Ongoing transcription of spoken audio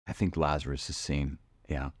I think Lazarus is seen.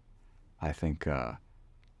 Yeah. I think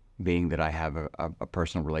being that I have a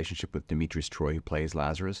personal relationship with Demetrius Troy, who plays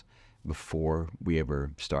Lazarus, before we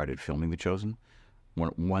ever started filming The Chosen,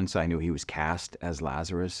 once I knew he was cast as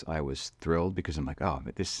Lazarus, I was thrilled because I'm like, oh,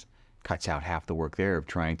 this cuts out half the work there of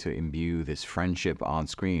trying to imbue this friendship on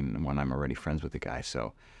screen when I'm already friends with the guy.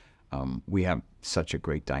 So we have such a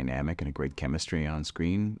great dynamic and a great chemistry on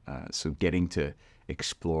screen. So getting to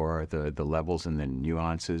explore the levels and the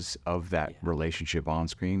nuances of that Yeah. relationship on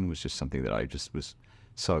screen was just something that I just was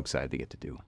so excited to get to do.